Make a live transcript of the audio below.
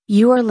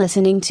You are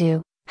listening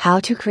to How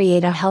to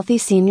Create a Healthy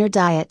Senior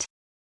Diet.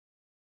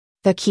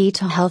 The key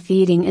to healthy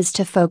eating is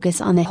to focus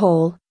on the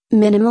whole,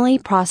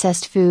 minimally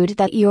processed food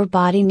that your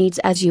body needs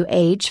as you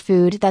age,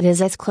 food that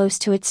is as close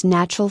to its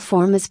natural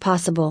form as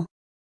possible.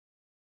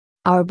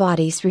 Our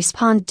bodies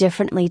respond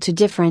differently to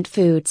different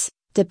foods,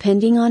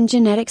 depending on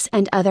genetics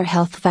and other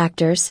health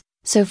factors,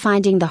 so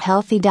finding the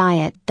healthy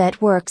diet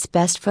that works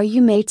best for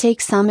you may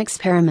take some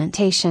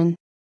experimentation.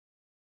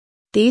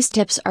 These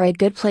tips are a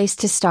good place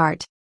to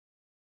start.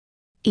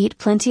 Eat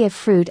plenty of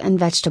fruit and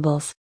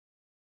vegetables.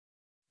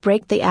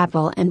 Break the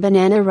apple and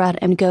banana rut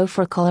and go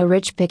for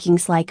color-rich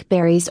pickings like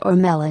berries or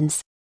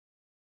melons.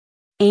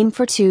 Aim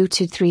for 2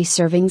 to 3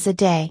 servings a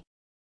day.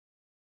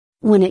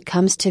 When it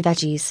comes to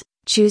veggies,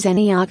 choose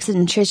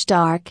antioxidant-rich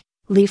dark,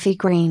 leafy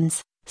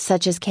greens,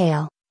 such as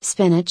kale,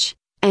 spinach,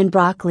 and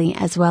broccoli,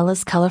 as well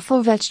as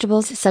colorful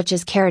vegetables such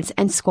as carrots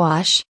and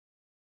squash.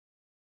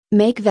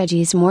 Make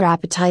veggies more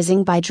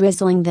appetizing by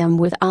drizzling them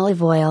with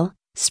olive oil,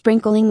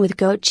 sprinkling with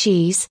goat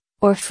cheese,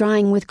 or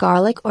frying with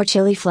garlic or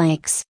chili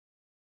flakes.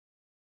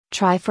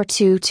 Try for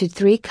 2 to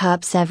 3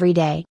 cups every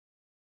day.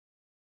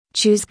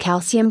 Choose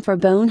calcium for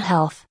bone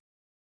health.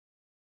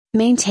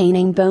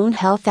 Maintaining bone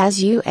health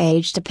as you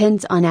age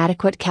depends on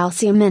adequate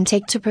calcium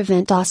intake to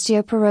prevent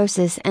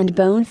osteoporosis and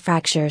bone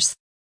fractures.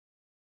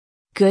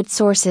 Good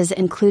sources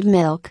include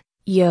milk,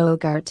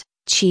 yogurt,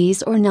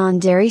 cheese, or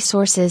non-dairy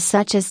sources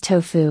such as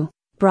tofu,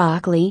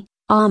 broccoli,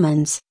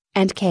 almonds,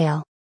 and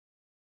kale.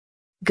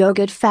 Go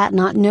good fat,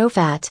 not no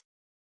fat.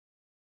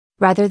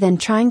 Rather than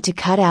trying to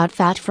cut out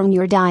fat from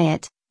your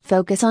diet,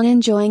 focus on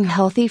enjoying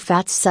healthy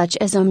fats such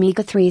as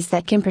omega-3s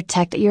that can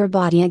protect your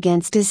body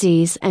against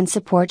disease and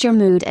support your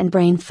mood and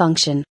brain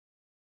function.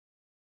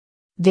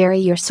 Vary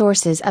your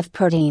sources of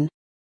protein.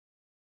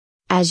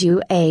 As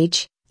you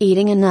age,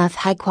 eating enough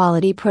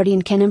high-quality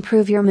protein can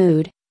improve your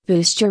mood,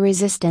 boost your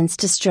resistance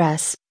to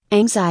stress,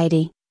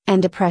 anxiety,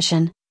 and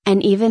depression,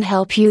 and even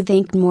help you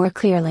think more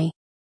clearly.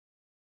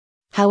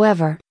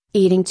 However,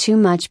 eating too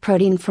much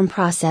protein from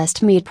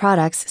processed meat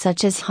products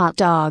such as hot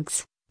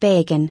dogs,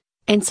 bacon,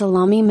 and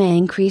salami may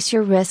increase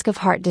your risk of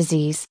heart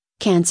disease,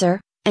 cancer,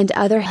 and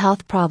other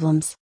health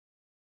problems.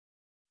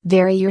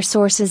 Vary your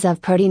sources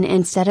of protein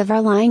instead of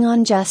relying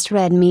on just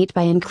red meat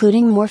by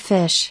including more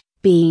fish,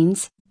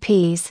 beans,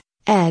 peas,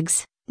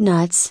 eggs,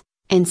 nuts,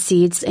 and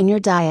seeds in your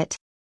diet.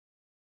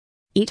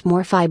 Eat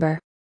more fiber.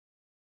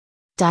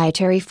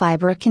 Dietary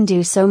fiber can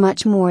do so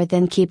much more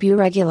than keep you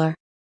regular.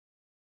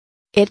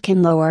 It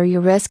can lower your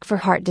risk for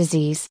heart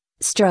disease,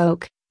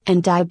 stroke,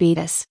 and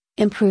diabetes,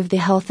 improve the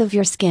health of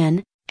your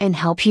skin, and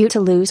help you to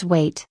lose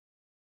weight.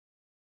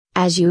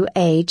 As you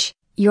age,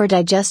 your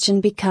digestion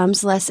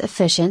becomes less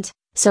efficient,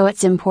 so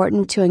it's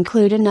important to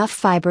include enough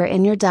fiber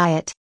in your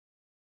diet.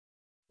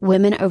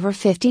 Women over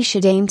 50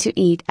 should aim to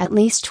eat at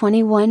least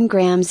 21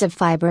 grams of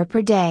fiber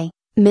per day,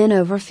 men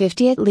over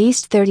 50 at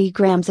least 30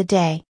 grams a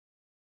day.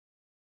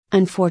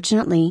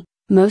 Unfortunately,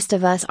 most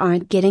of us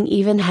aren't getting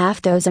even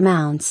half those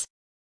amounts.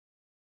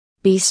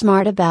 Be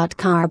smart about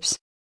carbs.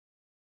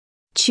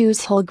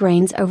 Choose whole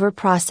grains over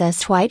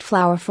processed white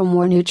flour for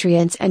more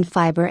nutrients and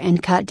fiber,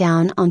 and cut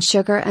down on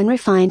sugar and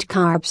refined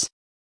carbs.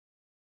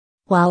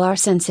 While our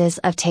senses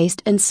of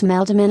taste and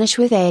smell diminish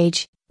with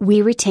age,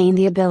 we retain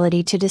the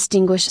ability to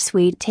distinguish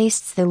sweet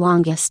tastes the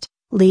longest,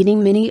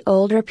 leading many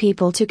older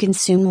people to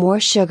consume more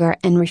sugar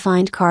and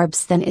refined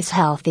carbs than is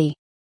healthy.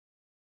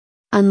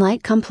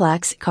 Unlike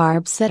complex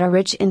carbs that are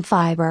rich in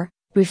fiber,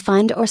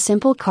 refined or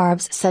simple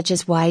carbs such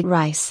as white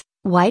rice,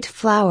 white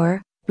flour,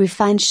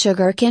 refined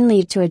sugar can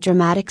lead to a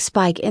dramatic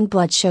spike in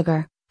blood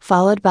sugar,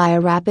 followed by a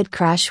rapid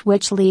crash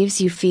which leaves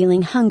you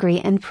feeling hungry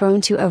and prone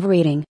to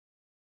overeating.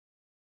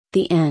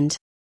 The end.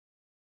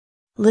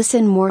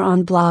 Listen more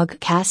on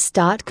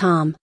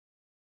blogcasts.com.